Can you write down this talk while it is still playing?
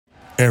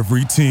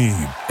Every team,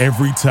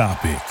 every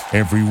topic,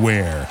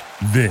 everywhere.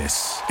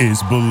 This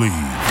is Believe.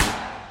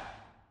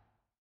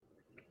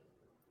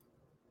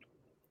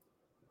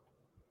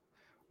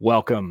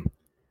 Welcome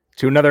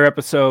to another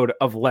episode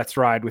of Let's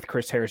Ride with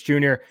Chris Harris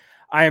Jr.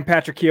 I am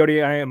Patrick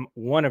Chiotti. I am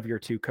one of your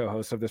two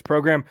co-hosts of this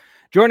program.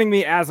 Joining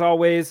me, as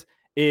always,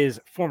 is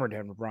former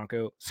Denver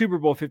Bronco, Super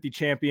Bowl 50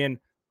 champion,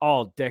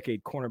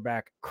 all-decade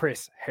cornerback,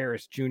 Chris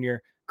Harris Jr.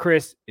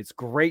 Chris, it's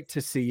great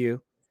to see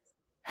you.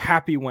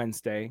 Happy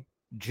Wednesday.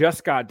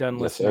 Just got done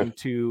listening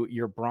to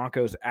your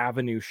Broncos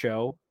Avenue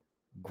show.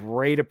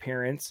 Great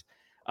appearance.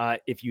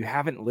 If you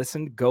haven't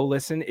listened, go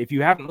listen. If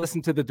you haven't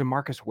listened to the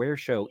DeMarcus Ware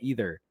show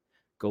either,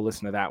 go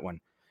listen to that one.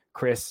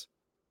 Chris,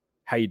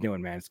 how you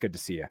doing, man? It's good to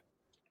see you.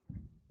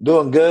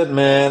 Doing good,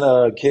 man.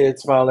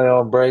 Kids finally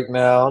on break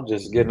now,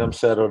 just getting them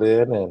settled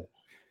in and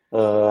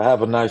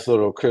have a nice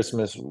little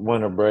Christmas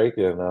winter break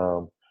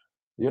and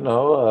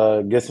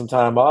get some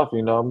time off.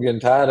 I'm getting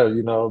tired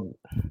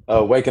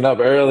of, waking up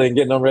early and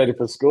getting them ready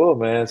for school,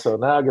 man. So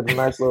now I get a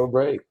nice little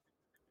break.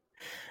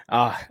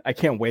 I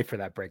can't wait for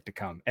that break to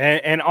come.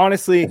 And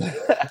honestly,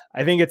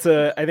 I think it's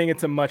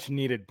a much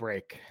needed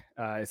break,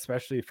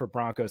 especially for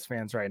Broncos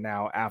fans right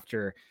now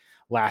after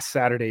last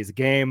Saturday's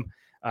game.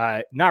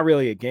 Not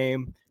really a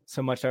game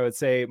so much, I would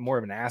say, more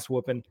of an ass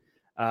whooping.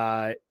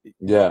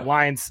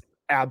 Lions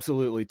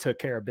absolutely took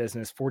care of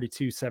business,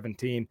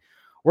 42-17.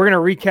 We're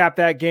going to recap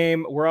that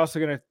game. We're also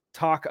going to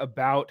talk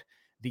about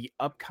the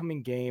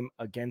upcoming game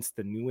against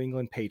the New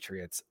England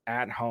Patriots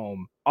at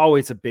home.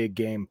 Always a big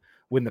game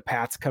when the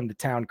Pats come to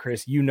town,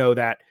 Chris. You know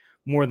that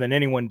more than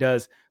anyone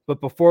does.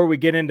 But before we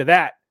get into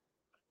that,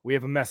 we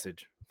have a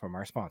message from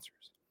our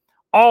sponsors.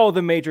 All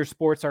the major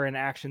sports are in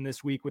action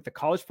this week with the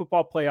college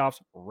football playoffs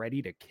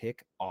ready to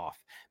kick off.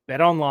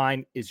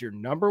 BetOnline is your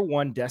number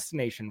one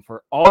destination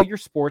for all your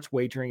sports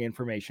wagering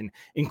information,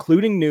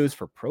 including news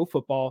for pro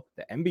football,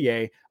 the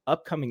NBA,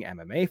 upcoming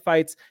MMA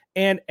fights,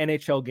 and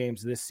NHL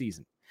games this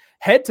season.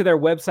 Head to their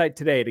website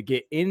today to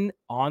get in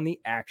on the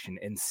action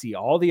and see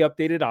all the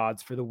updated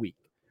odds for the week.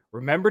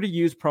 Remember to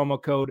use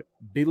promo code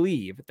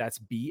BELIEVE, that's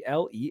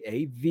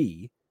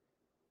BLEAV,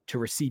 to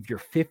receive your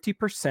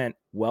 50%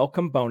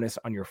 welcome bonus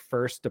on your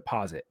first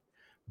deposit.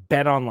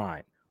 Bet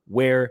online,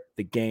 where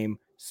the game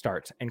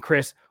starts. And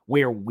Chris,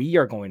 where we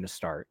are going to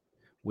start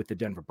with the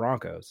Denver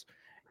Broncos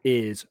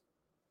is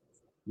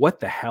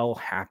what the hell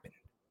happened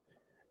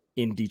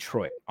in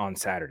Detroit on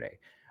Saturday.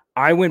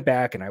 I went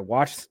back and I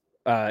watched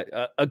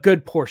a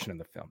good portion of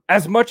the film,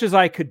 as much as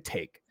I could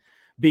take,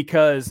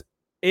 because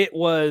it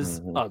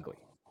was ugly.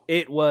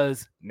 It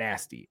was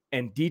nasty.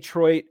 And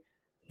Detroit,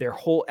 their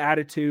whole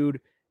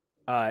attitude,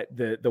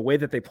 the way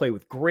that they play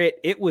with grit,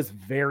 it was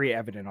very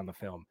evident on the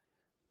film.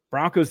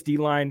 Broncos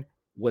D-line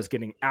was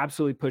getting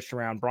absolutely pushed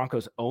around.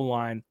 Broncos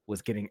O-line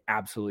was getting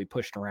absolutely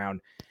pushed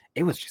around.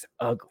 It was just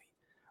ugly.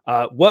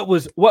 What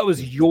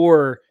was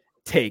your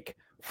take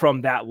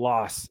from that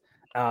loss?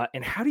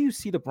 And how do you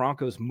see the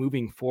Broncos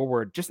moving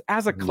forward just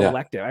as a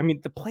collective? Yeah. I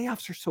mean, the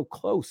playoffs are so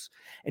close,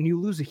 and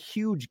you lose a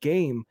huge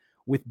game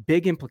with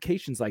big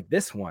implications like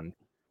this one.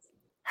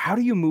 How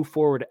do you move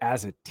forward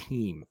as a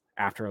team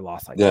after a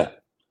loss like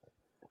that?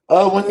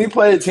 When you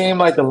play a team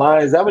like the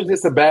Lions, that was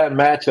just a bad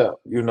matchup,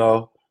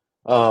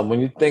 when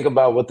you think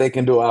about what they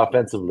can do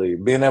offensively,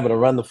 being able to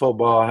run the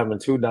football, having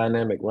two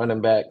dynamic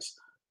running backs,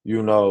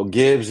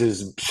 Gibbs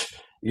is,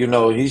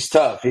 he's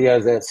tough. He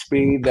has that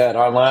speed that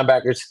our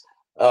linebackers,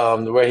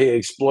 where he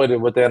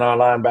exploited within our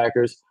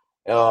linebackers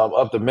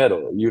up the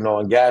middle,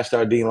 and gashed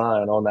our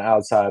D-line on the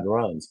outside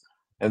runs.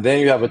 And then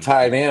you have a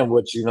tight end,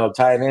 which,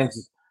 tight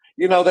ends,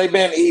 they've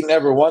been eating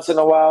every once in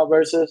a while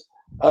versus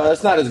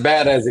it's not as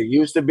bad as it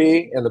used to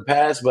be in the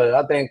past, but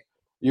I think,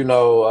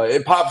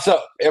 it pops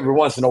up every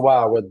once in a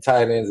while where the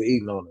tight ends are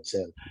eating on us.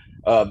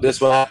 And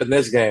this will happen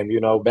this game,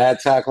 bad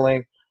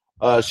tackling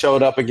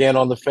showed up again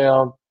on the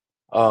film.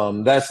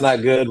 That's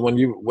not good. When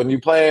you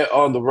play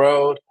on the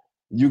road,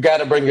 you got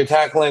to bring your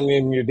tackling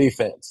and your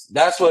defense.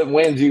 That's what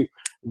wins you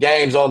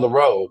games on the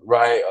road,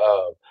 right?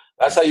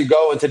 That's how you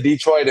go into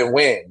Detroit and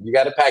win. You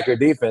got to pack your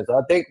defense.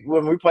 I think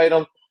when we played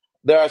them,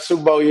 their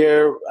Super Bowl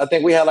year, I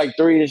think we had like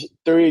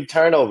three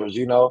turnovers.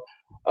 You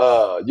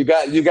got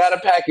to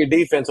pack your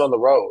defense on the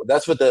road.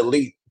 That's what the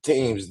elite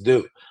teams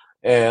do,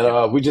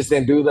 and we just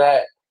didn't do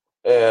that.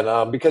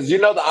 And because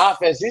the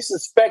offense, you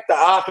suspect the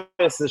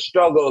offense to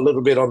struggle a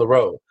little bit on the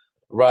road,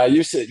 right?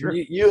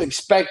 You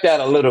expect that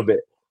a little bit.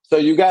 So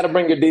you got to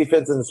bring your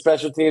defense and the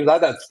special teams. I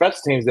thought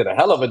special teams did a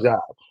hell of a job,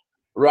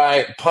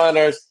 right?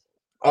 Punters,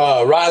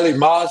 Riley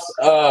Moss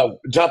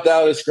jumped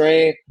out of the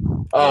screen.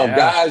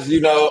 Guys,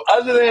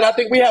 other than I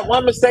think we had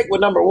one mistake with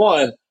number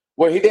one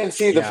where he didn't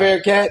see the fair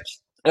catch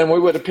and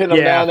we would have pinned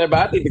him down there.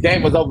 But I think the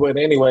game was over with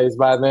anyways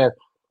by then.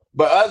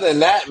 But other than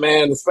that,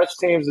 man, the special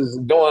teams is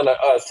doing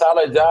a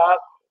solid job.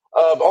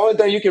 The only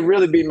thing you can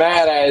really be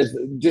mad at is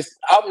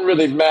I'm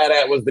really mad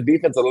at was the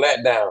defensive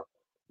letdown.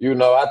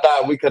 I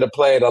thought we could have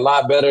played a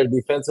lot better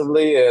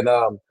defensively and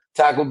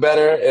tackled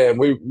better. And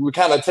we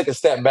kind of took a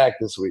step back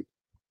this week.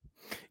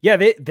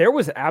 Yeah, there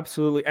was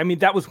absolutely. I mean,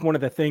 that was one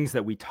of the things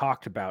that we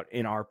talked about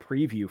in our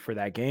preview for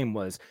that game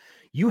was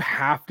you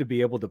have to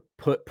be able to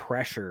put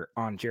pressure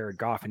on Jared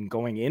Goff. And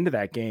going into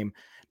that game,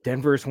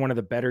 Denver is one of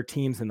the better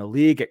teams in the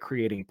league at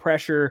creating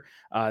pressure.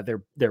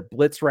 Their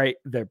blitz rate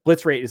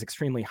is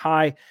extremely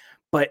high,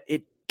 but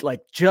it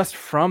like just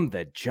from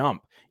the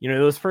jump.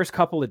 Those first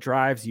couple of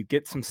drives, you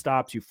get some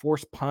stops, you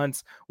force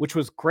punts, which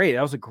was great.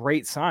 That was a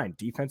great sign.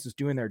 Defense is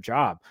doing their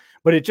job.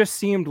 But it just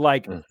seemed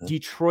like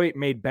Detroit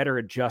made better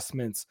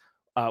adjustments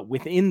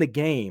within the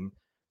game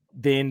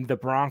than the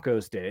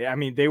Broncos did. I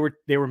mean, they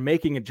were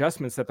making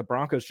adjustments that the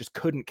Broncos just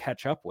couldn't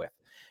catch up with.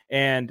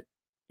 And,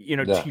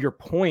 to your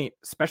point,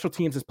 special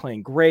teams is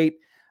playing great.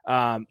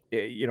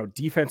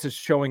 Defense is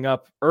showing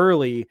up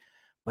early,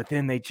 but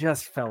then they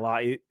just fell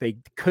out. They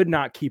could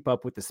not keep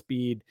up with the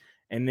speed.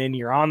 And then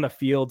you're on the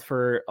field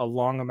for a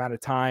long amount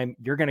of time.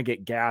 You're going to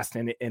get gassed,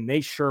 and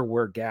they sure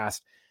were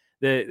gassed.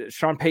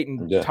 Sean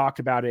Payton talked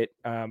about it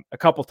a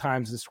couple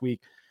times this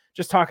week,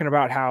 just talking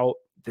about how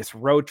this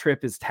road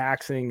trip is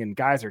taxing and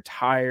guys are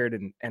tired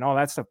and all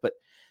that stuff. But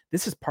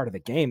this is part of the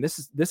game.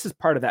 This is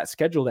part of that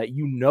schedule that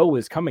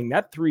is coming.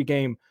 That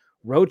 3-game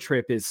road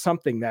trip is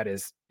something that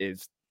is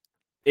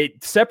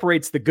it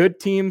separates the good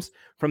teams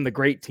from the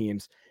great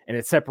teams, and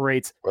it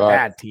separates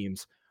bad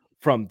teams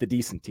from the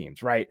decent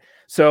teams, right?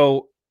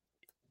 So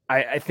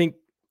I think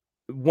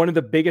one of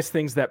the biggest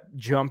things that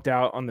jumped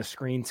out on the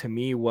screen to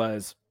me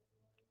was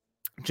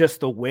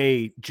just the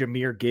way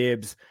Jahmyr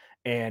Gibbs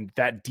and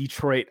that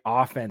Detroit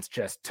offense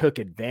just took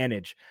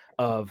advantage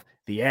of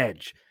the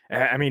edge.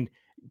 I mean,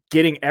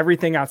 getting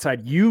everything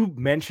outside. You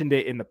mentioned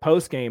it in the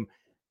postgame.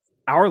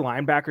 Our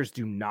linebackers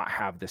do not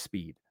have the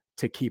speed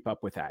to keep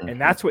up with that.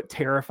 And that's what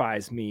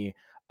terrifies me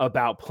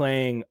about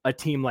playing a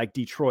team like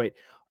Detroit.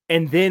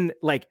 And then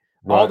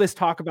all this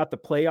talk about the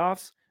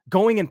playoffs,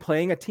 going and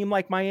playing a team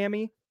like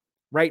Miami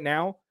right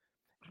now,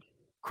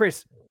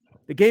 Chris,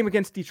 the game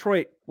against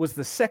Detroit was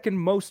the second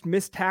most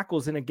missed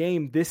tackles in a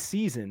game this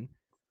season.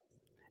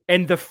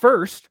 And the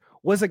first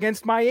was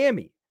against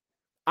Miami.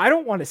 I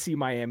don't want to see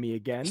Miami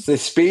again. It's the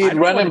speed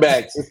running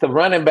backs. It's the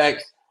running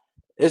backs.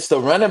 It's the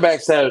running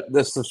backs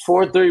this is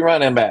 4-3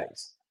 running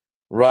backs,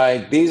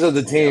 right? These are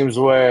the teams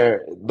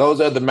where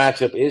those are the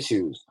matchup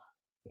issues.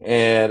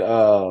 And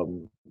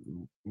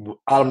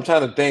I'm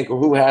trying to think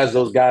who has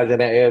those guys in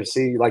the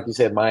AFC. Like you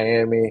said,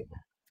 Miami.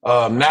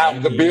 Now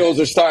the Bills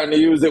are starting to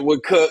use it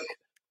with Cook,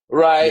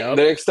 right? Yep.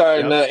 They're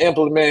starting to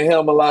implement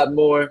him a lot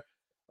more.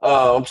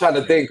 I'm trying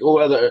to think who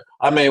other.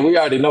 I mean, we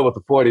already know what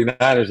the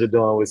 49ers are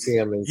doing with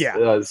CM and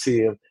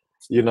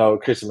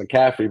Christian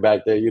McCaffrey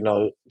back there.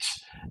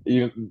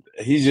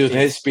 He's using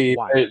his speed.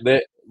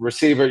 That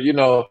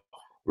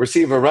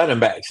receiver running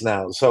backs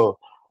now. So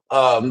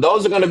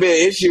those are going to be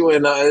an issue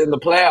in the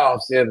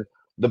playoffs. And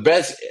the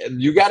best,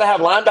 you got to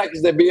have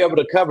linebackers that be able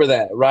to cover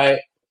that, right?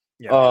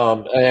 Yeah.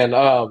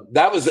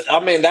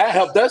 That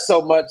helped us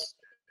so much,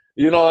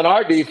 in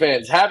our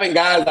defense, having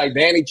guys like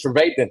Danny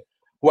Trevathan,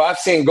 who I've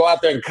seen go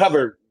out there and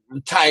cover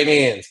tight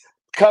ends,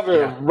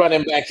 cover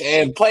running backs,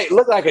 and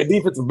look like a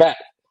defensive back.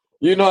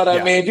 You know what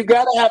I mean? You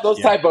got to have those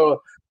type of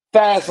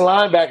fast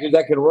linebackers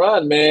that can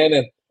run,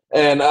 man.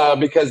 And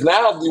because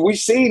now we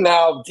see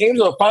teams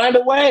will find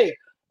a way.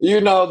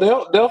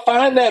 They'll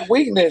find that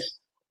weakness,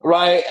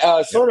 right?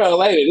 Sooner or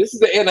later. This is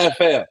the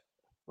NFL,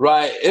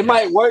 right? It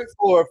might work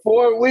for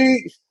 4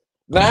 weeks.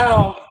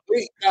 Now,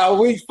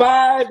 week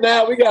 5,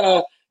 now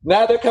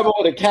they're coming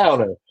with a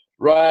counter,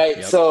 right?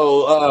 Yep.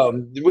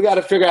 So we got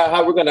to figure out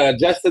how we're going to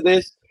adjust to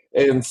this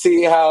and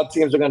see how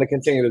teams are going to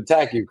continue to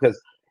attack you. Because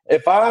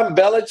if I'm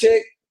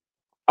Belichick,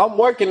 I'm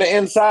working the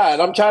inside.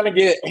 I'm trying to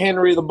get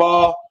Henry the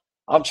ball.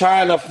 I'm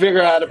trying to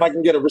figure out if I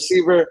can get a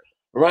receiver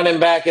running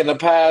back in the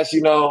pass,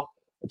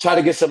 try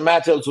to get some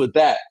matchups with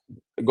that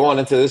going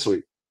into this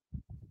week.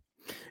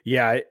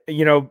 Yeah,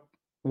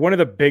 one of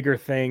the bigger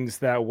things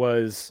that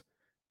was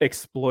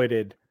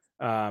exploited,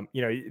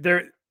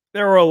 there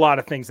were a lot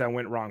of things that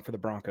went wrong for the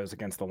Broncos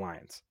against the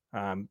Lions.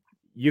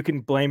 You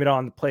can blame it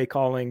on the play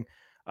calling.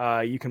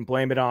 You can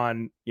blame it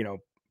on,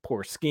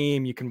 poor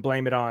scheme. You can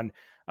blame it on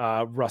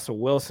Russell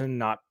Wilson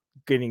not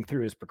getting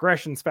through his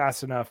progressions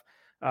fast enough.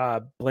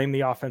 Blame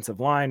the offensive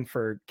line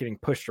for getting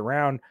pushed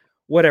around,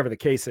 whatever the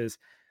case is.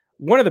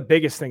 One of the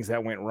biggest things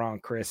that went wrong,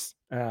 Chris,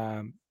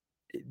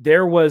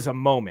 there was a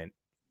moment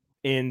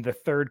in the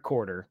third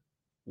quarter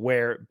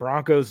where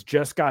Broncos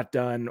just got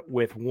done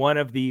with one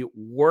of the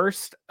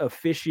worst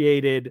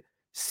officiated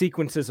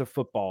sequences of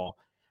football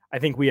I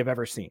think we have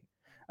ever seen.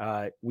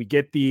 We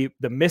get the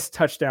missed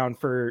touchdown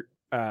for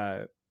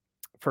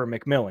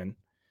McMillan,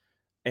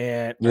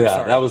 and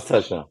that was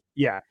touchdown.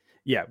 Yeah.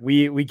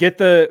 We get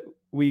the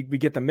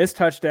missed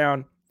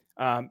touchdown.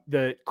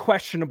 The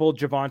questionable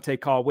Javonte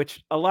call,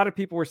 which a lot of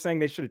people were saying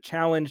they should have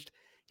challenged.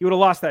 He would have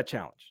lost that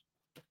challenge.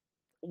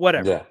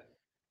 Whatever. Yeah.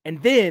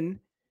 And then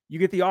you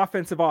get the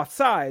offensive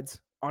offsides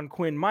on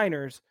Quinn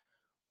Miners,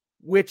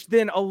 which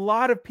then a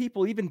lot of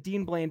people, even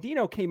Dean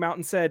Blandino, came out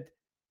and said,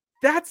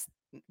 that's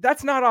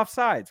not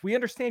offsides. We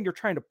understand you're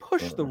trying to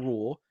push the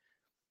rule,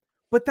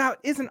 but that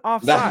isn't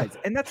offsides,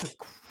 and that's a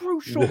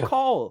crucial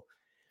call.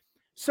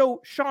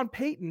 So Sean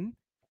Payton,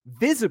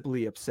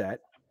 visibly upset,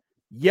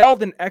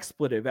 yelled an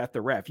expletive at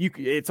the ref.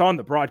 It's on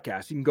the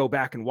broadcast. You can go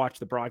back and watch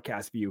the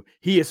broadcast view.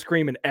 He is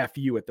screaming "F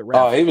you" at the ref.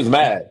 Oh, he was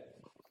mad.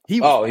 He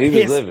was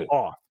pissed livid.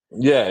 off.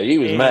 Yeah, he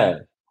was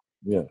mad.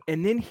 Yeah.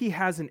 And then he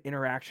has an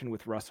interaction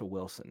with Russell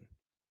Wilson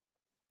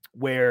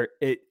where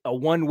a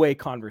one-way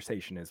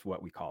conversation is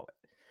what we call it.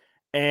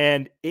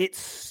 And it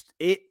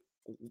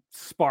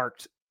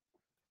sparked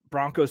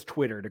Broncos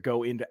Twitter to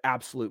go into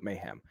absolute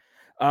mayhem.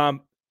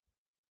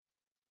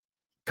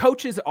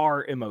 Coaches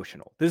are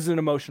emotional. This is an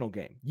emotional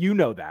game. You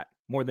know that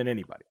more than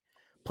anybody.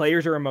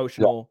 Players are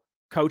emotional.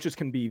 Yeah. Coaches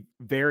can be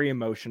very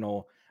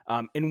emotional.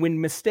 And when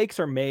mistakes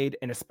are made,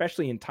 and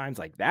especially in times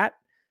like that,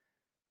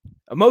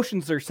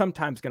 emotions are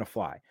sometimes going to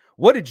fly.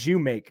 What did you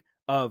make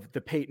of the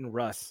Peyton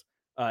Russ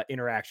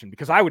interaction?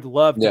 Because I would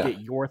love to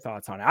get your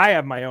thoughts on it. I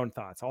have my own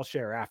thoughts. I'll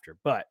share after,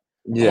 but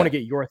I want to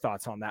get your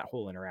thoughts on that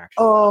whole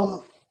interaction.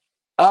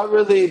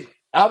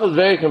 I was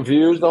very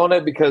confused on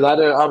it because I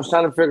was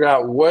trying to figure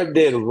out what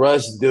did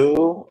Russ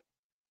do?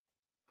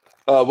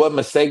 What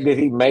mistake did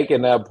he make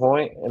in that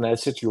point, in that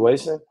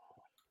situation?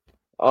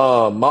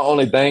 My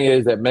only thing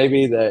is that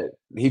maybe that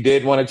he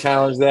did want to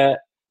challenge that,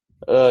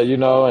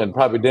 and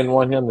probably didn't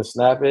want him to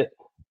snap it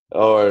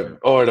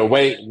or to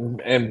wait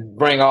and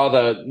bring all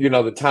the,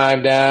 the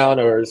time down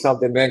or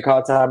something, then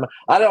call time.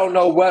 I don't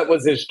know what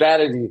was his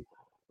strategy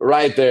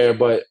right there,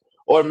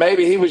 or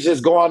maybe he was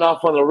just going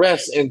off on the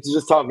rest and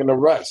just talking to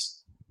Russ.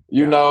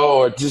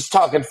 Or just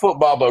talking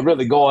football, but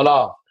really going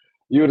off,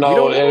 and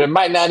it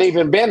might not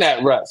even been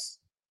at Russ,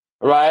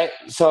 right?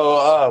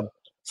 So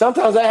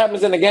sometimes that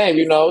happens in the game,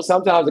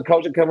 Sometimes the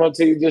coach will come up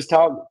to you, just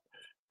talk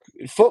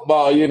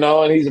football,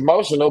 and he's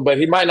emotional, but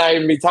he might not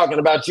even be talking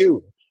about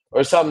you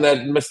or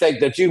that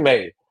mistake that you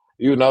made,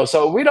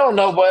 So we don't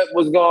know what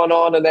was going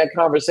on in that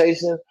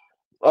conversation.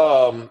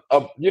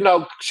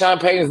 Sean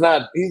Payton's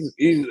not.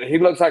 He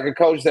looks like a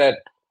coach that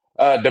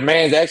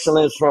demands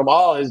excellence from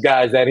all his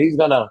guys. That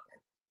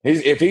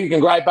if he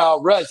can gripe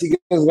out Russ, he's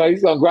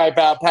gonna gripe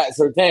out Pat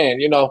Surtain.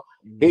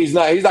 He's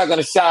not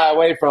gonna shy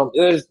away from.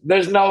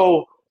 There's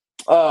no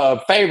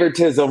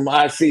favoritism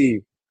I see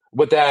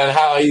with that and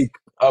how he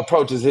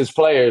approaches his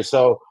players.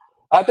 So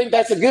I think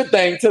that's a good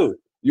thing too.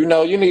 You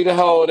need to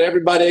hold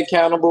everybody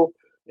accountable,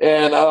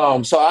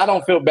 and so I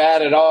don't feel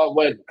bad at all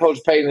what Coach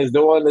Payton is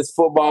doing. This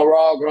football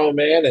raw grown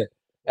man, and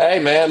hey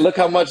man, look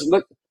how much.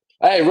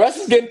 Hey, Russ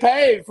is getting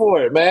paid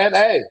for it, man.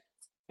 Hey.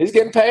 He's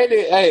getting paid.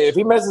 Hey, if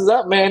he messes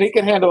up, man, he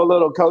can handle a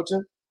little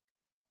coaching.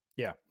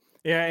 Yeah.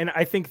 Yeah, and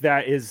I think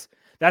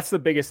that's the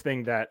biggest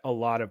thing that a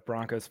lot of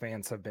Broncos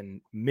fans have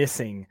been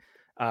missing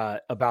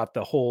about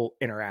the whole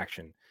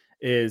interaction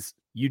is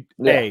you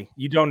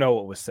don't know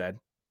what was said.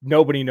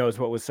 Nobody knows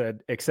what was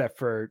said except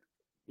for,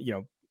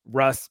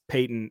 Russ,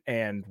 Peyton,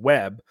 and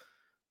Webb,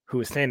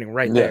 who is standing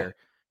right there.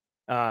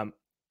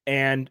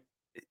 And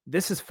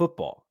this is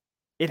football.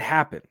 It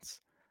happens.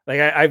 Like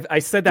I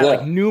said that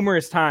like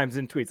numerous times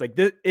in tweets. Like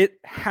it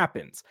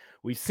happens.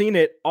 We've seen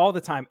it all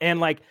the time. And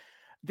like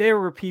there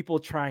were people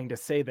trying to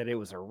say that it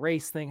was a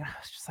race thing. I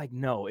was just like,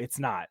 no, it's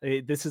not.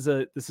 This is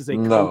a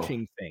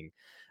coaching thing.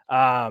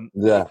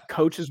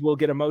 Coaches will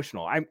get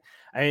emotional.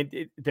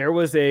 There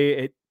was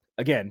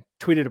again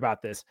tweeted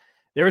about this.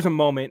 There was a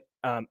moment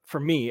for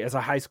me as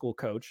a high school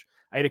coach.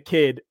 I had a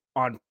kid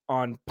on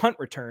punt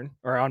return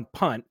or on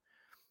punt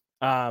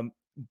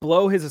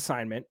blow his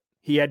assignment.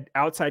 He had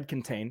outside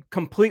contain,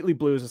 completely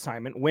blew his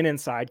assignment, went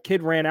inside,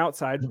 kid ran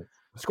outside,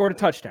 scored a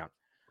touchdown.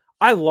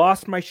 I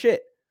lost my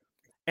shit.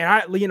 And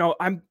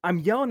I'm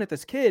yelling at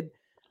this kid,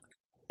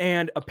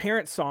 and a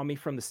parent saw me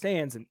from the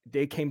stands, and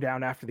they came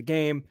down after the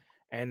game,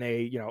 and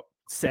they,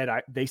 said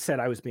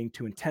I was being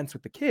too intense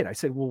with the kid. I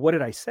said, well, what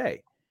did I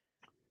say?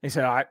 They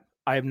said, I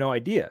have no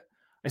idea.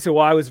 I said,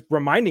 well, I was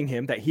reminding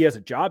him that he has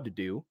a job to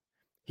do.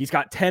 He's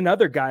got 10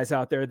 other guys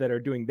out there that are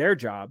doing their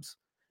jobs.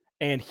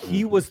 And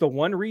he was the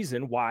one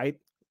reason why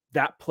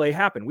that play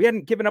happened. We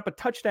hadn't given up a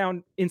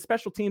touchdown in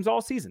special teams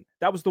all season.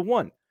 That was the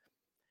one.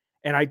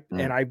 And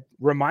I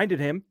reminded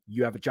him,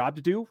 you have a job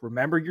to do.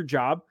 Remember your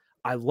job.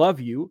 I love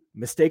you.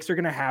 Mistakes are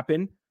going to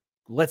happen.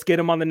 Let's get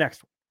him on the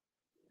next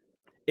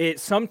one.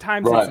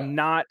 Sometimes it's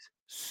not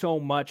so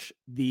much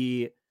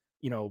the,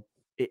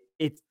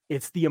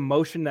 it's the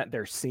emotion that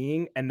they're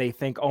seeing and they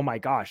think, oh my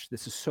gosh,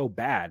 this is so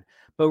bad.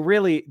 But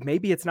really,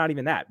 maybe it's not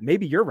even that.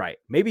 Maybe you're right.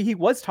 Maybe he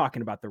was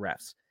talking about the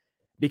refs.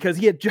 Because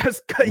he had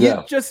just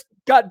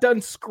got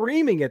done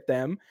screaming at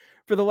them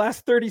for the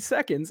last 30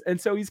 seconds. And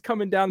so he's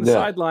coming down the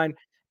sideline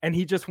and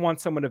he just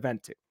wants someone to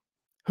vent to.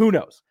 Who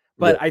knows?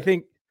 But I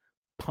think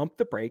pump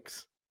the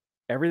brakes.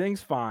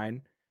 Everything's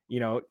fine.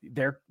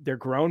 They're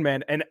grown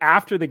men. And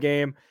after the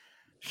game,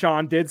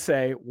 Sean did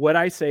say, what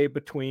I say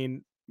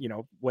between,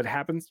 what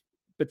happens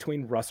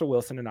between Russell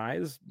Wilson and I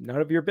is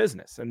none of your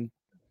business. And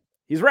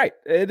he's right.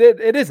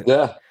 It isn't.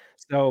 Yeah.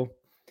 So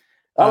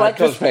I like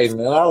Coach Payton,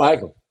 man. I like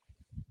him.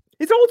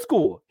 He's old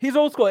school.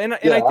 And I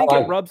think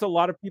it rubs a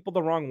lot of people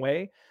the wrong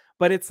way.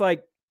 But it's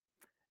like,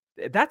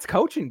 That's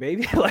coaching,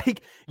 baby.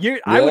 Like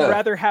I would Yeah.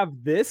 rather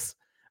have this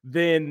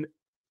than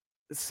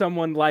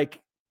someone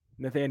like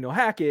Nathaniel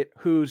Hackett,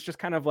 who's just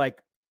kind of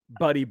like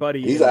buddy,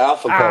 He's an and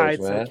alpha coach,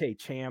 it's man. okay,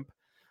 champ.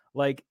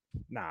 Like,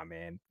 nah,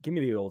 man, give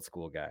me the old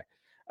school guy.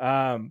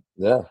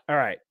 Yeah. All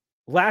right.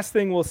 Last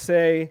thing we'll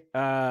say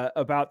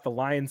about the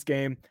Lions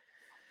game,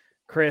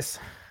 Chris,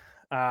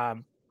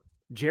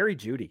 Jerry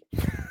Jeudy.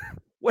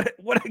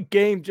 what a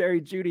game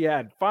Jerry Jeudy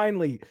had.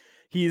 Finally,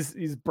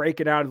 he's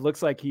breaking out. It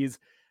looks like he's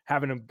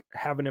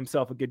having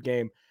himself a good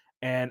game.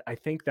 And I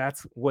think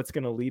that's what's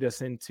going to lead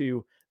us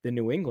into the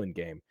New England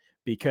game,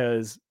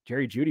 because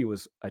Jerry Jeudy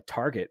was a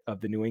target of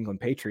the New England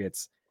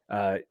Patriots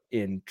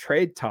in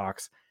trade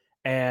talks.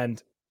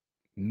 And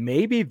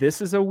maybe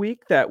this is a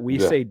week that we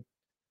say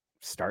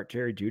start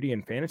Jerry Jeudy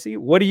in fantasy.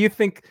 What do you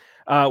think?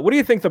 What do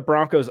you think the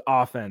Broncos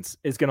offense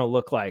is going to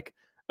look like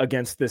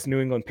against this New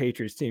England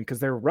Patriots team? Because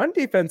their run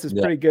defense is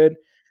pretty good.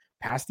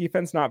 Pass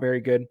defense, not very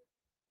good.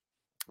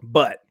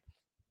 But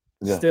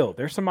still,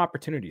 there's some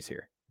opportunities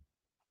here.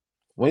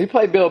 When you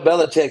play Bill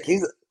Belichick,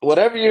 he's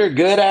whatever you're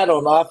good at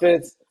on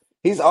offense,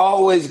 he's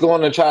always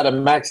going to try to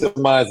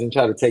maximize and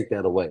try to take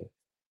that away,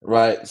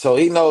 right? So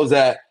he knows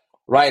that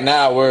right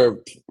now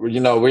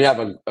we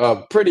have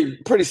a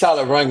pretty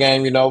solid run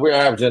game. We're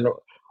averaging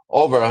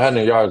over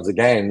 100 yards a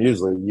game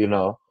usually.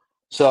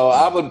 So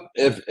I would,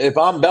 if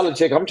I'm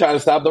Belichick, I'm trying to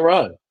stop the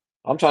run.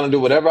 I'm trying to do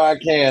whatever I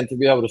can to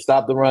be able to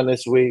stop the run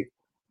this week,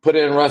 put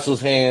it in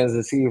Russell's hands,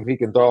 and see if he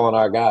can throw on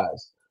our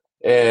guys.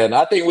 And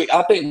I think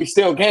we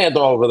still can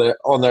throw over there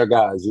on their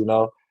guys.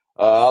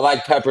 I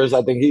like Peppers.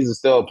 I think he's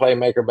still a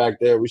playmaker back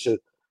there. We should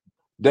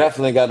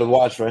definitely got to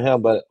watch for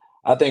him. But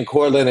I think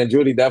Cortland and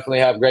Jeudy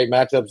definitely have great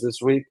matchups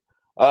this week.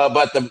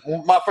 But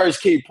my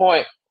first key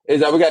point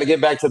is that we got to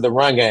get back to the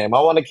run game. I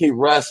want to keep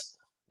Russ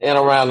in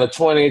around the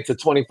 20 to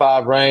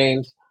 25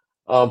 range,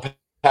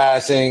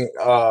 passing.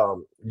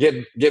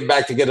 Get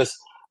back to get us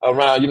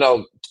around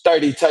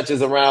 30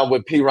 touches around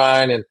with P.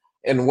 Ryan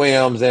and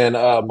Williams and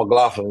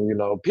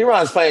McLaughlin. P.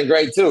 Ryan's playing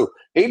great too.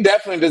 He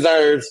definitely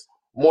deserves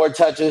more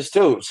touches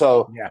too.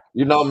 So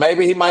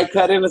maybe he might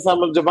cut into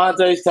some of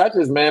Javonte's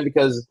touches, man,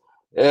 because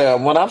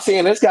when I'm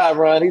seeing this guy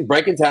run, he's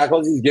breaking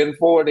tackles, he's getting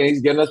forward, and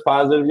he's getting us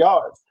positive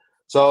yards.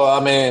 So I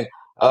mean,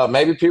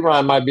 maybe P.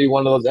 Ryan might be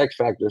one of those X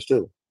factors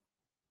too.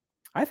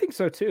 I think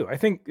so too. I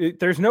think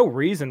there's no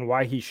reason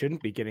why he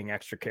shouldn't be getting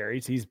extra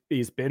carries.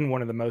 He's been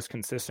one of the most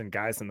consistent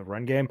guys in the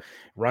run game.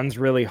 Runs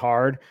really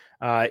hard.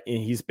 And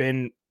he's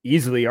been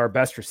easily our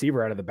best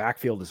receiver out of the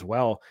backfield as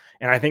well.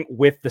 And I think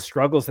with the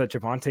struggles that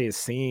Javonte is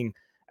seeing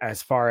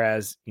as far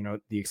as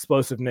the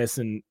explosiveness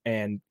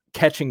and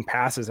catching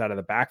passes out of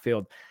the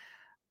backfield,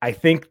 I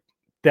think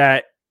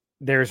that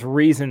there's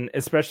reason,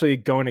 especially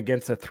going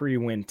against a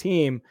 3-win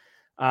team,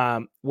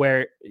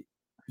 where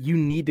you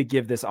need to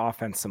give this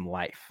offense some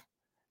life.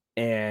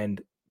 And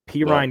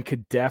P. Ryan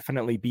could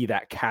definitely be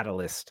that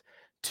catalyst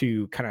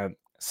to kind of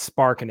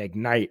spark and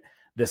ignite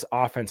this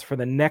offense for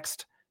the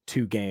next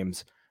 2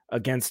 games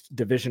against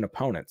division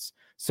opponents.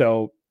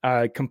 So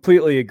I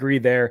completely agree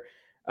there.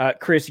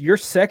 Chris, your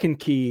second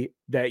key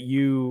that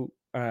you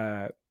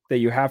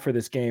have for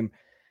this game,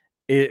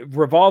 it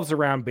revolves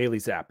around Bailey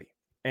Zappi.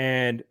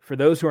 And for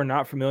those who are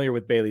not familiar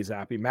with Bailey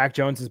Zappi, Mac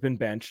Jones has been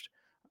benched.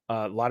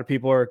 A lot of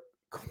people are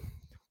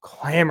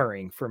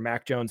clamoring for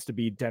Mac Jones to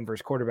be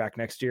Denver's quarterback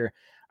next year.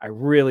 I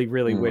really,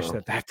 really wish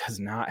that does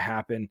not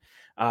happen.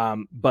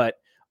 But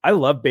I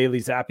love Bailey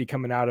Zappi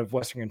coming out of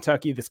Western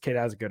Kentucky. This kid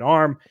has a good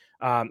arm.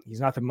 He's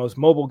not the most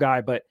mobile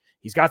guy, but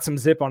he's got some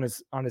zip on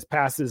his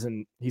passes,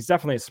 and he's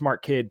definitely a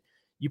smart kid.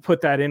 You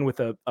put that in with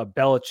a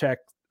Belichick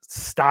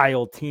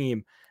style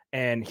team,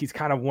 and he's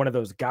kind of one of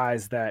those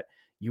guys that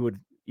you would,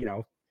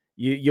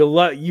 you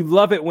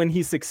love it when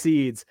he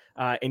succeeds,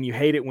 and you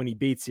hate it when he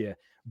beats you.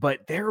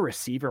 But their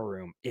receiver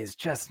room is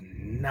just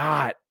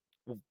not,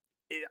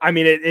 I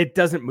mean, it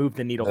doesn't move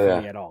the needle for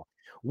me at all.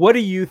 What do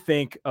you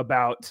think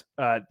about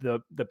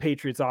the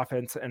Patriots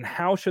offense, and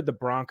how should the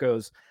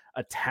Broncos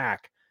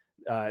attack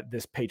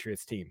this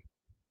Patriots team?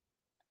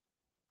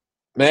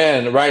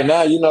 Man, right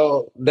now,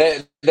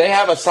 they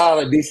have a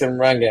solid, decent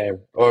run game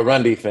or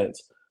run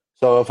defense.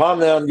 So if I'm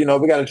them, we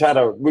got to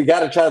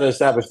try to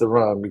establish the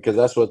run, because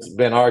that's what's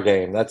been our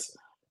game.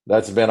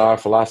 That's been our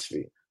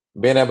philosophy.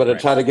 Being able to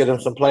try to get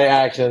them some play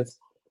actions,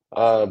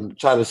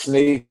 try to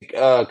sneak,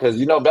 because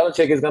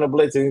Belichick is going to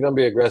blitz and he's going to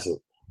be aggressive.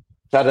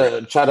 Try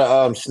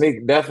to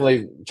sneak,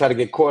 definitely try to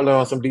get Cortland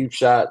on some deep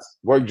shots,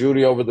 work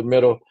Jeudy over the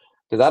middle,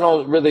 because I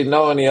don't really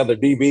know any other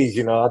DBs.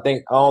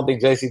 I don't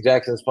think J.C.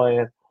 Jackson's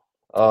playing.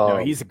 No,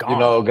 he's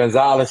gone.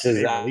 Gonzalez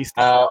is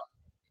out.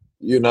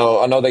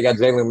 I know they got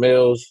Jalen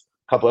Mills,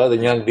 a couple other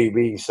young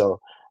DBs, so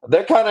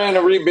they're kind of in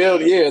a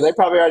rebuild year. They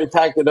probably already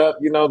packed it up.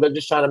 They're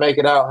just trying to make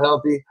it out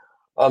healthy.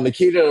 The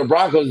key to the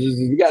Broncos is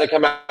we got to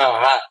come out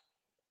hot,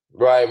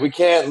 right? We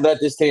can't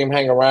let this team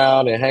hang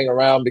around,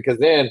 because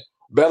then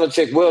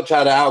Belichick will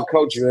try to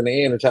outcoach you in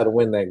the end and try to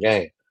win that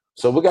game.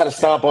 So we got to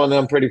stomp on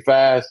them pretty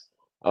fast.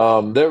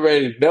 They're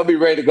ready. They'll be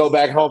ready to go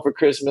back home for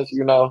Christmas,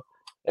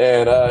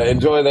 and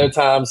enjoy their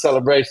time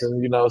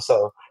celebration,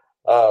 So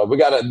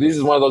This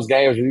is one of those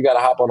games where you gotta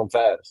hop on them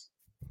fast.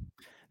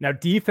 Now,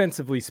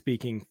 defensively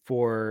speaking,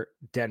 for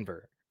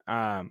Denver,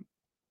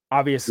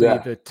 obviously Yeah.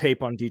 the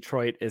tape on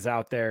Detroit is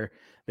out there.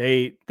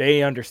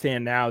 They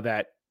understand now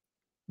that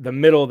the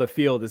middle of the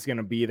field is going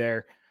to be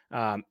there,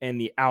 and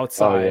the Oh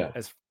outside,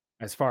 yeah.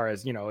 as far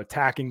as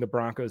attacking the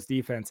Broncos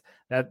defense,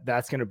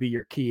 that's going to be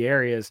your key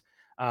areas,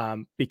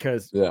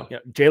 because Yeah.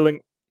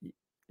 Jaquan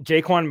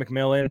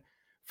McMillan,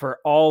 for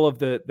all of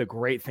the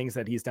great things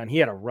that he's done, he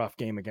had a rough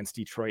game against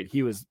Detroit.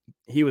 He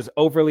was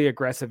overly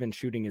aggressive in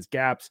shooting his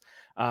gaps,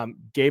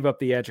 gave up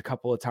the edge a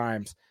couple of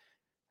times.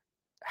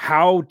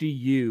 How do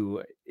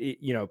you,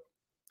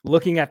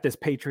 looking at this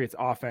Patriots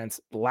offense,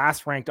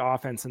 last ranked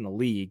offense in the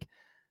league,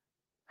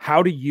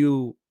 how do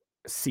you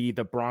see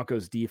the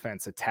Broncos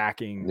defense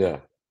attacking Yeah.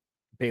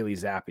 Bailey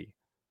Zappi?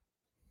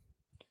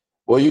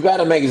 Well, you got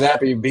to make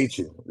Zappy beat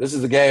you. This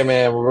is the game,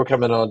 man, where we're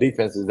coming on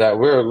defense is that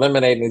we're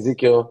eliminating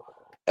Ezekiel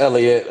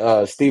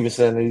Elliott,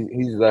 Stevenson.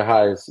 He's the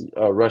highest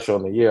rusher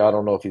on the year. I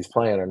don't know if he's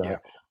playing or Yeah.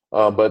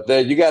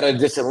 not. You got to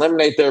just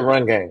eliminate their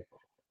run game,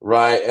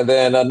 right? And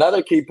then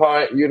another key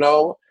part,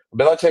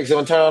 Belichick's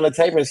going to turn on the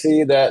tape and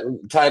see that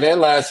tight end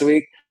last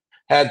week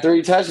had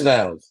 3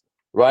 touchdowns,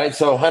 right?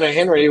 So Hunter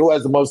Henry, who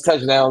has the most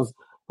touchdowns,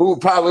 who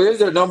probably is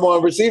their number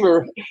one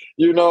receiver,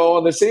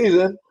 on the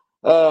season,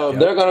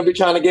 they're going to be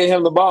trying to get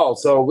him the ball.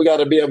 So we got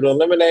to be able to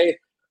eliminate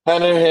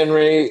Hunter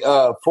Henry,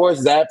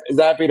 force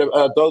Zappy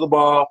to throw the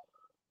ball,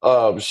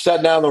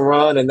 shut down the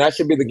run, and that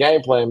should be the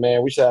game plan,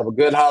 man. We should have a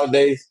good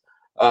holidays,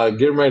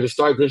 getting ready to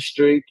start this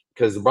streak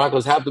because the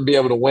Broncos have to be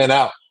able to win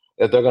out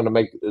if they're going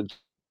to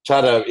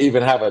try to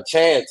even have a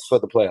chance for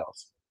the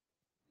playoffs.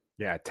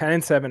 Yeah,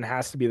 10-7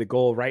 has to be the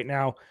goal right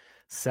now.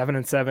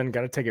 7-7,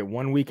 got to take it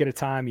 1 week at a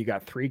time. You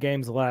got 3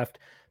 games left,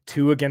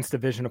 2 against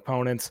division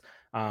opponents,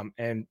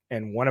 and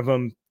one of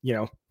them,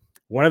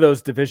 one of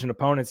those division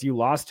opponents you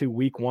lost to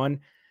week 1.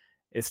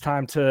 It's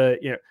time to,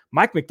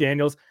 Mike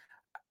McDaniels.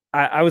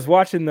 I was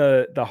watching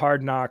the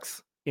Hard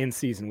Knocks in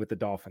season with the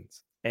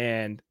Dolphins,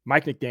 and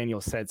Mike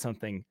McDaniels said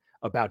something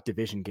about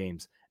division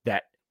games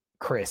that,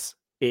 Chris,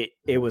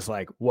 it was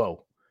like,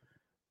 whoa,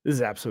 this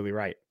is absolutely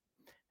right.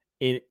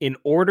 In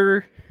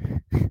order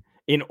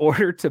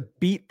to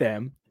beat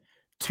them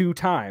 2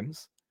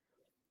 times,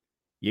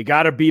 you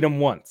got to beat them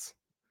once.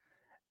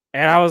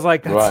 And I was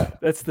like,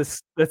 that's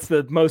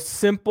the most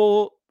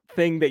simple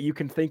thing that you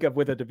can think of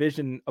with a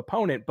division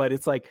opponent, but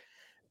it's like,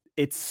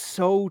 it's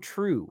so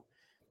true.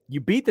 You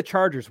beat the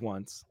Chargers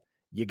once,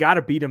 you got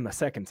to beat them the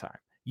second time.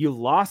 You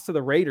lost to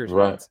the Raiders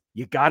once,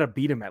 you got to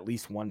beat them at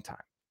least one time.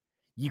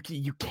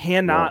 You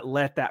cannot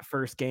let that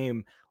first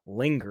game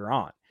linger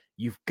on.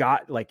 You've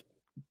got,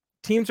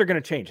 teams are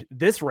going to change.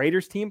 This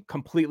Raiders team,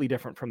 completely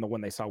different from the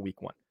one they saw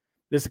week 1.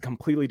 This is a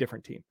completely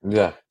different team.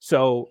 Yeah.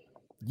 So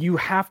you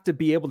have to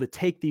be able to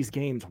take these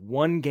games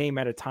one game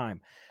at a time.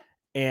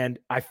 And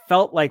I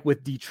felt like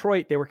with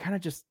Detroit, they were kind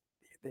of just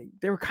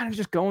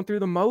going through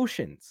the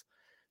motions.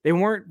 They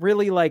weren't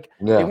really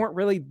they weren't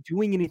really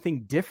doing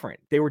anything different.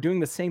 They were doing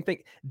the same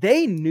thing.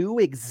 They knew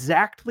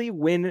exactly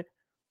when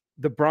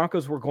the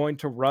Broncos were going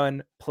to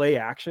run play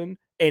action.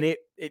 And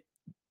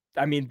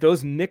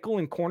those nickel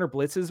and corner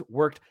blitzes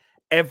worked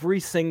every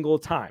single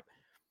time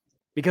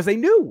because they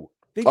knew.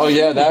 He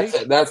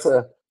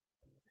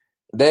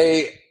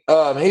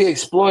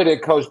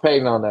exploited Coach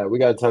Payton on that. We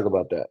got to talk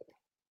about that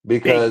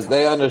because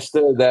they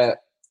understood that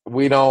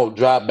we don't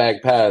drop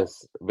back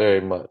pass very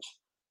much.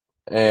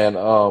 And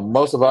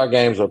most of our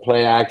games are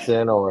play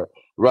action or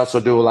Russ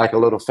will do like a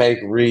little fake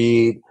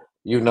read,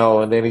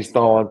 and then he's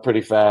throwing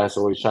pretty fast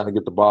or he's trying to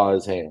get the ball in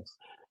his hands.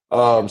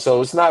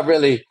 So it's not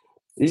really,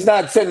 he's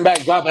not sitting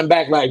back, dropping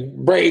back like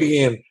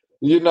Brady and,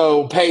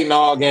 Peyton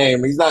all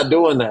game. He's not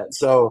doing that.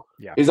 So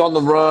he's on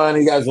the run.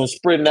 He has them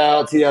sprinting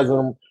out. He has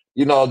them,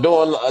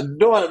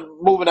 doing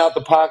moving out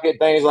the pocket,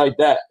 things like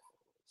that.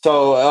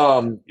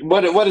 So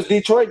what does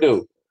Detroit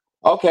do?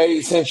 Okay,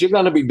 since you're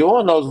going to be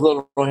doing those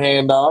little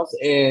handoffs,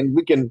 and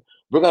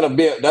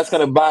that's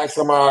going to buy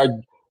some of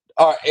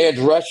our edge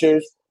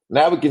rushers.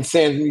 Now we can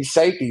send these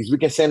safeties, we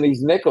can send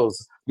these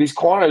nickels, these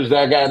corners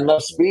that got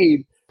enough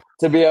speed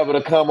to be able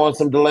to come on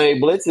some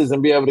delayed blitzes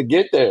and be able to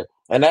get there.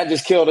 And that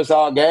just killed us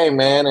all game,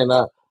 man, and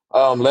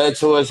led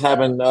to us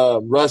having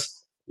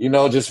Russ,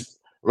 just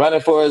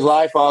running for his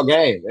life all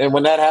game. And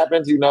when that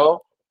happens, he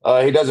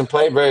doesn't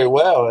play very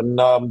well, and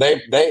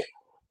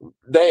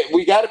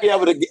we got to be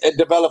able to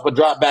develop a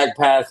drop back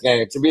pass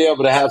game to be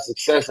able to have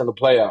success in the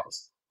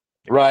playoffs,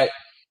 right?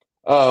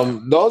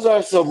 Those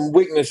are some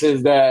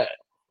weaknesses that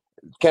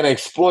can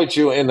exploit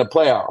you in the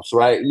playoffs,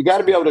 right? You got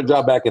to be able to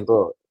drop back and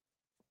throw it.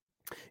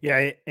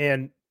 Yeah,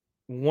 and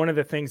one of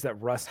the things that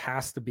Russ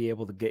has to be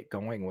able to get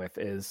going with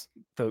is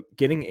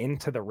getting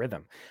into the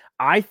rhythm.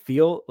 I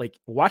feel like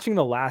watching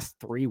the last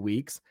 3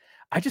 weeks,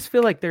 I just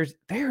feel like there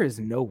is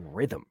no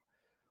rhythm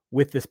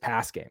with this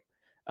pass game.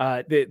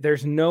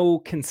 There's no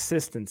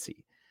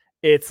consistency.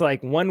 It's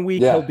like 1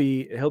 week he'll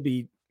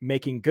be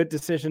making good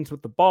decisions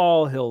with the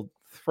ball. He'll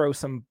throw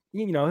some,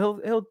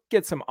 he'll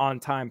get some on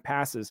time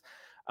passes.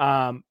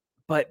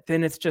 But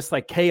then it's just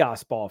like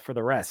chaos ball for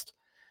the rest.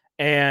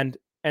 And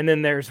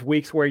then there's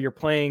weeks where you're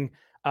playing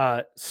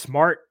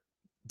smart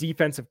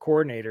defensive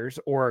coordinators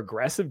or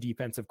aggressive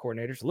defensive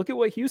coordinators. Look at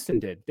what Houston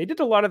did. They did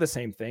a lot of the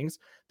same things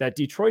that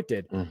Detroit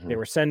did. Mm-hmm. They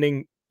were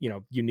sending,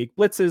 unique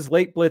blitzes,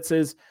 late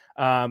blitzes.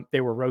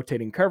 They were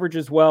rotating coverage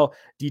as well.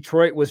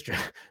 Detroit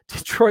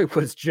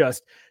was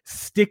just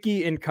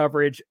sticky in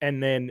coverage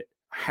and then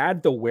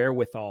had the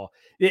wherewithal.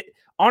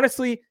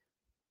 Honestly,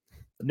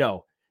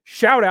 no.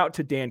 Shout out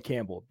to Dan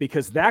Campbell,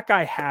 because that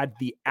guy had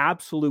the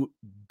absolute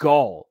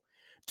gall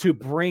to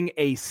bring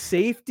a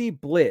safety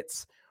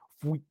blitz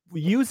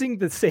using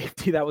the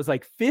safety that was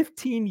like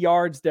 15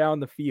 yards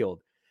down the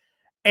field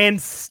and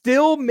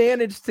still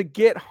managed to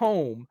get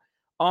home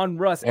on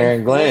Russ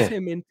and force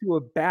him into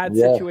a bad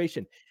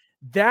situation.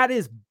 That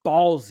is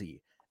ballsy.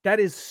 That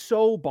is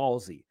so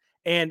ballsy.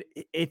 And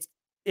it's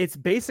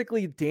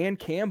basically Dan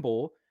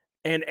Campbell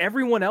and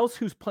everyone else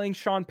who's playing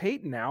Sean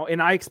Payton now,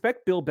 and I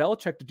expect Bill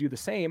Belichick to do the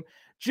same,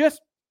 just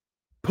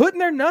putting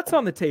their nuts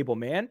on the table,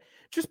 man.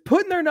 Just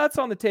putting their nuts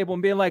on the table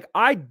and being like,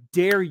 I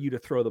dare you to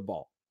throw the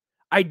ball.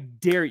 I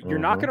dare you. You're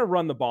not going to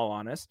run the ball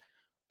on us.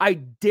 I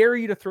dare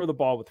you to throw the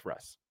ball with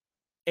Russ.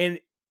 And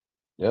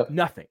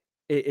nothing.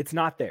 It's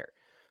not there.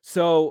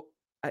 So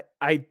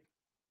I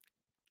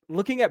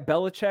looking at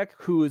Belichick,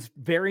 who is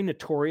very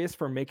notorious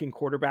for making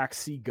quarterbacks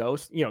see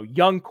ghosts,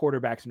 young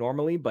quarterbacks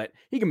normally, but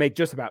he can make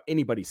just about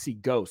anybody see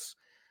ghosts.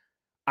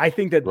 I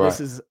think that this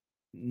is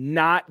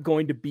not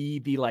going to be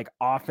the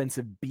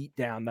offensive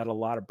beatdown that a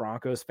lot of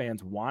Broncos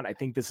fans want. I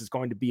think this is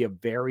going to be a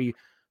very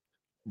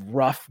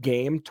rough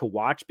game to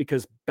watch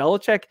because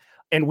Belichick,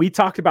 and we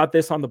talked about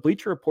this on the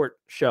Bleacher Report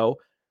show,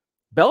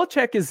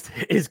 Belichick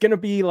is going to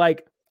be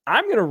like,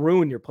 I'm going to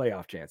ruin your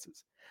playoff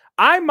chances.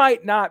 I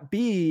might not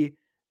be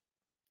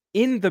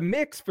in the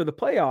mix for the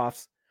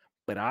playoffs,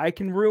 but I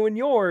can ruin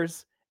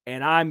yours,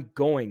 and I'm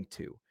going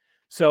to.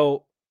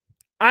 So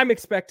I'm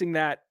expecting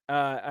that.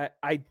 I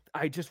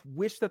just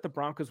wish that the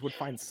Broncos would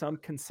find some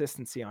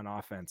consistency on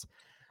offense.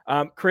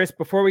 Chris,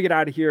 before we get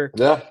out of here,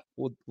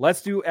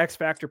 let's do X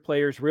Factor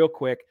players real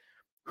quick.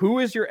 Who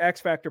is your X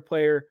Factor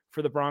player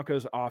for the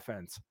Broncos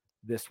offense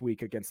this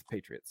week against the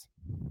Patriots?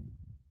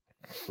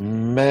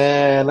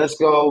 Man, let's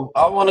go.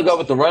 I want to go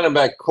with the running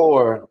back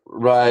core,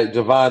 right?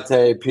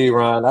 Javonte,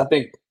 Piron.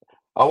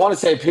 I want to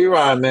say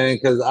Piron, man,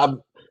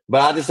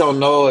 but I just don't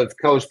know if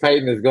Coach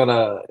Payton is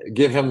gonna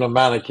give him the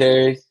amount of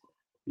carries,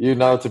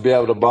 to be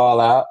able to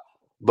ball out.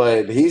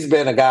 But he's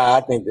been a guy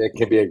I think that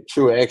can be a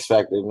true X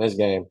factor in this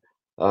game,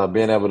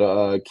 being able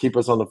to keep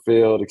us on the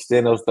field,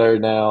 extend those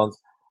third downs,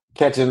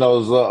 catching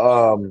those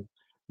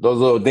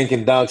little dink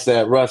and dunks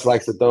that Russ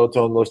likes to throw to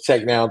him, those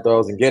check down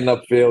throws, and getting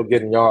upfield,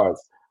 getting yards.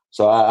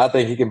 So I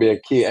think he can be a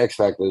key X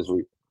factor this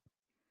week.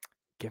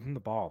 Give him the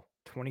ball.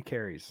 20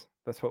 carries.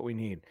 That's what we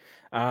need.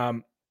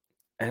 And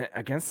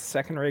against the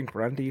second-ranked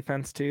run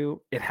defense,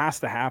 too, it has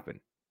to happen.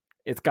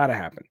 It's got to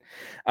happen.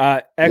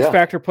 X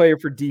Factor player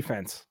for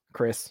defense,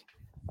 Chris.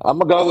 I'm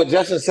going to go with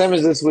Justin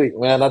Simmons this week,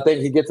 man. I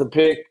think he gets a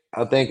pick.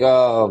 I think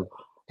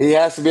he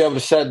has to be able to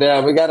shut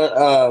down. We got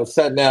to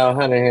shut down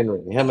Hunter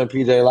Henry. Him and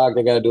PJ Locke,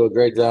 they got to do a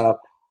great job.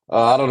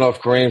 I don't know if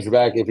Kareem's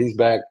back. If he's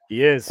back,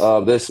 he is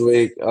this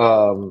week.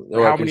 Or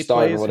how many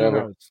plays? Or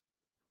whatever.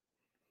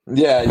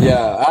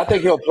 Yeah. I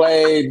think he'll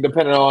play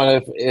depending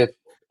on if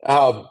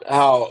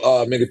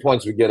how many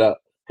points we get up.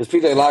 Because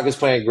PJ Locke is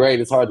playing great.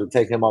 It's hard to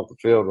take him off the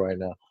field right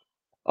now.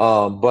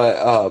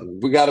 But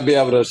we got to be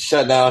able to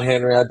shut down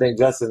Henry. I think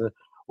Justin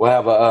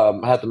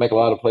will have to make a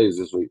lot of plays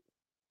this week.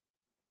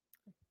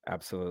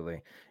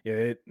 Absolutely.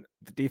 Yeah,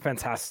 the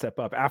defense has to step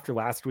up. After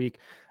last week,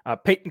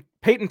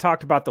 Peyton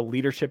talked about the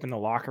leadership in the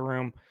locker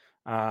room,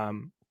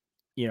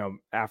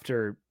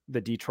 after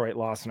the Detroit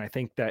loss. And I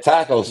think that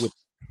tackles.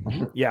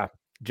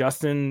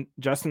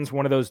 Justin's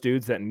one of those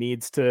dudes that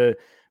needs to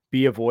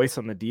be a voice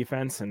on the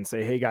defense and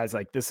say, hey guys,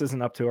 this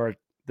isn't up to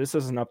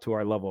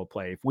our level of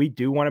play. If we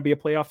do want to be a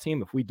playoff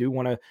team, if we do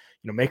want to,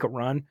 make a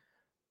run,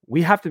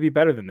 we have to be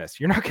better than this.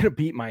 You're not going to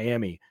beat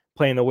Miami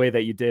playing the way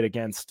that you did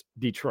against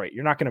Detroit.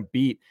 You're not going to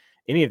beat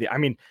any of the,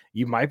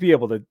 you might be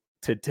able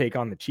to take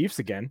on the Chiefs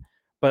again,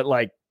 but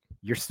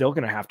you're still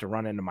going to have to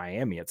run into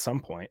Miami at some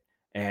point.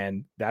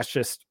 And that's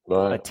just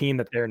a team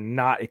that they're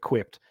not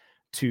equipped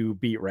to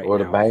beat right now. Or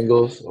the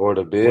Bengals or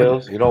the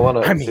Bills. You don't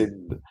want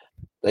to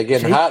they're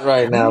getting hot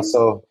right now.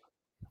 So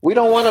we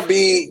don't want to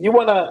be, you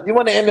want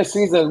to end the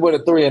season with a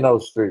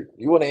 3-0 streak.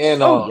 You want to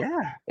end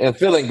and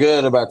feeling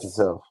good about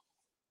yourself.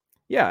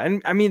 Yeah,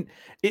 and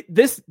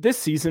this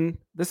season,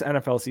 this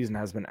NFL season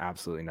has been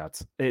absolutely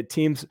nuts.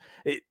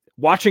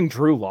 Watching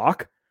Drew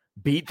Lock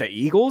beat the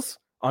Eagles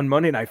on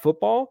Monday Night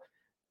Football,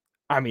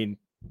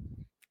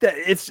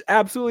 it's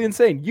absolutely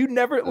insane. You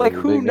never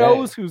who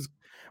knows who's.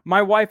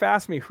 My wife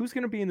asked me who's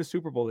going to be in the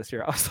Super Bowl this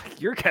year. I was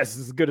like, your guess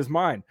is as good as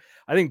mine.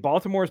 I think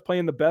Baltimore is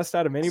playing the best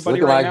out of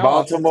anybody right now.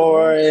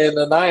 Baltimore and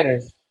the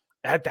Niners.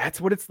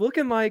 That's what it's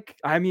looking like.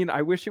 I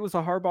wish it was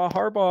a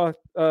Harbaugh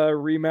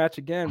rematch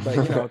again,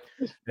 but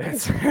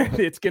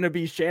it's going to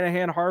be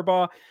Shanahan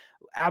Harbaugh.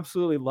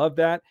 Absolutely love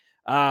that.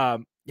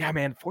 yeah,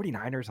 man,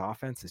 49ers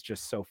offense is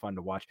just so fun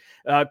to watch.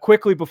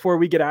 Quickly before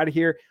we get out of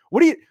here,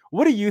 what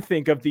do you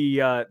think of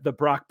the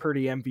Brock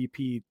Purdy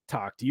MVP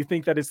talk? Do you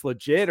think that it's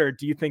legit, or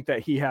do you think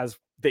that he has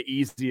the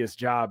easiest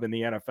job in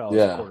the NFL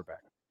as a quarterback?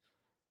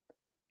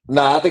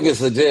 No, I think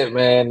it's legit,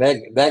 man.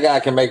 That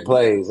guy can make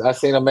plays. I've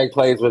seen him make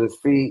plays with his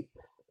feet,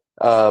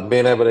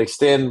 being able to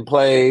extend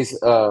plays,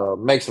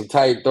 make some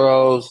tight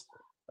throws.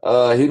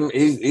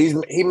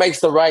 He makes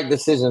the right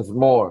decisions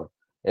more,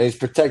 and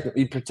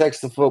he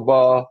protects the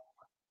football.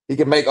 He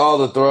can make all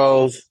the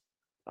throws.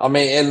 I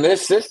mean, in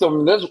this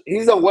system,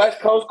 he's a West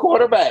Coast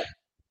quarterback.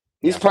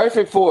 He's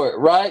perfect for it,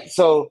 right?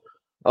 So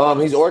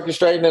he's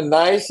orchestrating it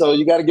nice. So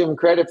you got to give him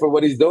credit for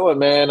what he's doing,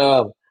 man.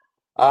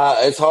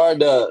 It's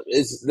hard to.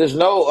 There's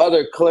no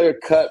other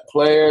clear-cut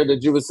player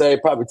that you would say.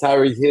 Probably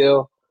Tyreek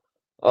Hill.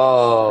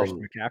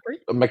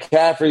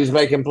 McCaffrey's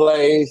making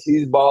plays.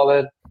 He's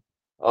balling.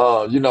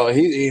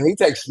 He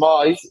takes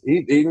small.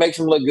 He makes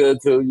him look good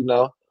too.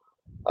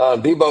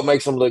 Debo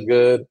makes him look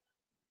good.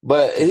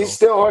 But he's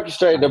still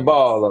orchestrating the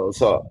ball, though.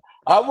 So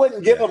I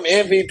wouldn't give him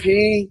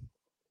MVP.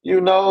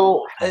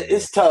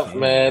 It's tough,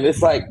 man.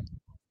 It's like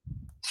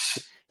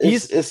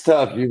it's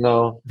tough.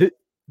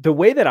 The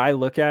way that I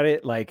look at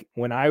it, like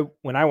when I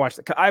watch,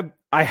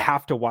 I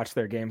have to watch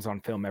their games on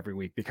film every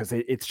week because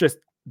it's just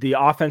the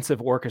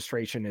offensive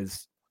orchestration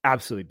is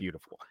absolutely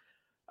beautiful.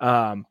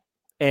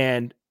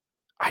 And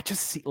I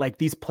just see like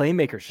these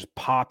playmakers just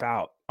pop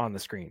out on the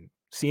screen.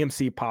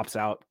 CMC pops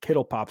out,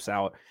 Kittle pops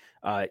out.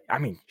 I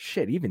mean,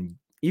 shit, even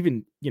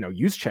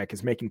Juszczyk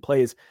is making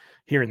plays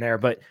here and there,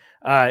 but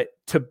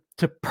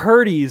to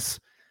Purdy's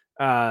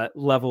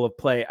level of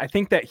play, I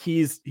think that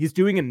he's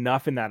doing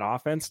enough in that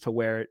offense to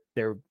where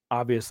they're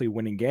obviously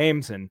winning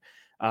games, and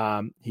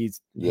he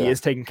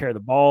is taking care of the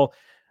ball.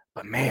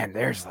 But man,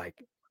 there's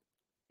like,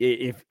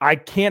 if I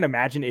can't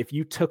imagine if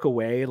you took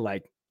away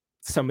like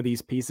some of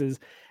these pieces,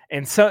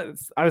 and so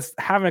I was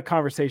having a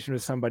conversation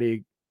with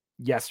somebody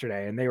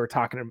yesterday, and they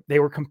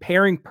were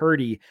comparing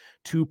Purdy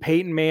to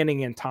Peyton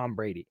Manning and Tom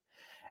Brady.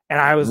 And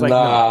I was like,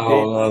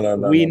 no,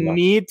 we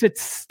need to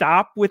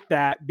stop with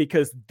that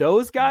because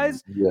those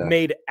guys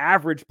made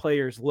average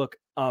players look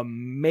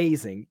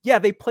amazing. Yeah,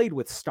 they played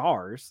with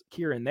stars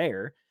here and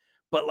there,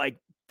 but like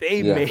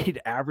they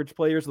made average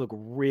players look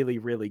really,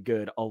 really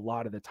good a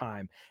lot of the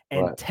time.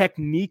 And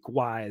technique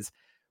wise,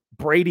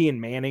 Brady and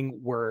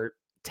Manning were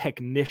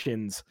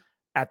technicians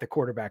at the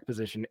quarterback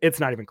position. It's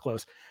not even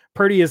close.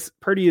 Purdy is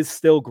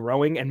still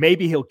growing, and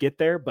maybe he'll get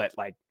there, but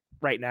like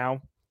right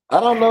now, I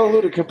don't know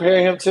who to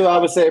compare him to. I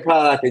would say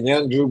probably like a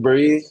young Drew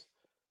Brees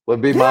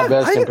would be my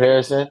best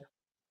comparison.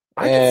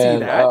 I can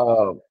see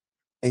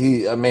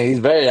that. He's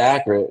very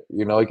accurate.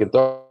 He can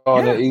throw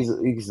on it.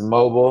 He's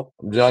mobile.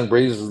 Young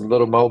Brees is a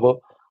little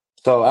mobile.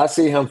 So I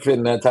see him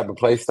fitting that type of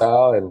play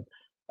style, and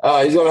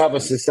he's going to have a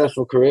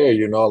successful career,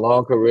 a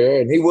long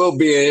career, and he will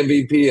be an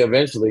MVP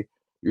eventually,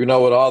 with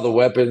all the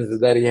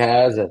weapons that he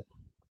has. And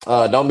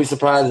don't be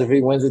surprised if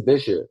he wins it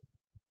this year.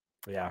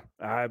 Yeah,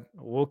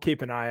 we'll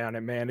keep an eye on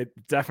it, man. It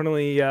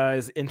definitely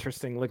is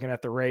interesting looking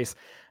at the race.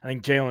 I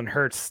think Jalen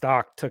Hurts'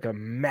 stock took a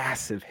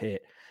massive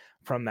hit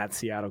from that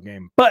Seattle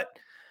game. But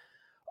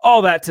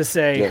all that to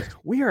say,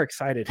 we are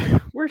excited.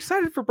 We're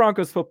excited for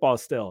Broncos football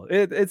still.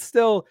 It's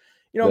still,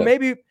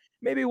 maybe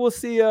we'll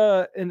see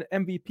an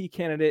MVP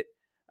candidate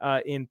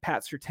in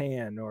Pat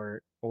Surtain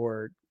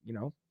or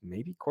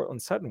maybe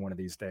Cortland Sutton one of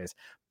these days.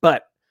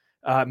 But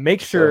make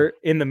sure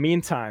in the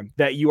meantime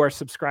that you are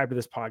subscribed to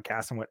this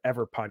podcast on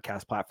whatever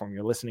podcast platform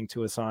you're listening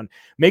to us on.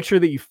 Make sure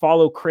that you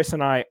follow Chris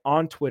and I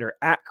on Twitter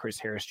at Chris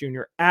Harris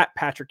Jr., at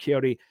Patrick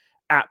Chiotti,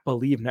 at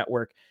Believe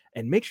Network,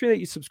 and make sure that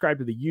you subscribe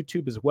to the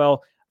YouTube as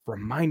well.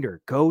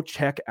 Reminder, go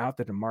check out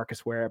the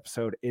DeMarcus Ware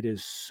episode. It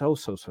is so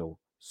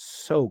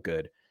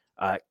good.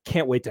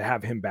 Can't wait to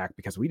have him back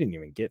because we didn't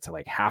even get to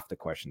like half the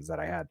questions that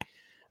I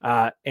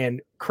had.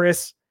 And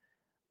Chris,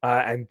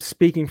 I'm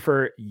speaking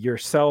for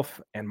yourself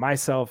and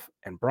myself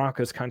and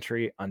Broncos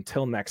country.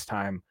 Until next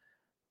time,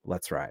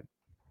 let's ride.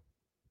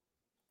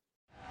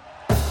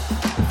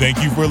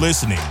 Thank you for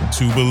listening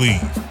to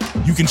Believe.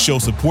 You can show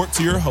support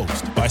to your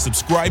host by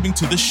subscribing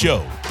to the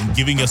show and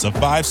giving us a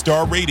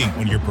 5-star rating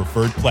on your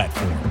preferred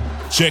platform.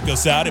 Check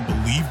us out at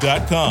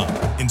Believe.com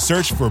and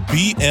search for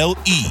BLEAV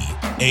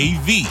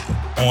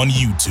on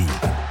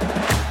YouTube.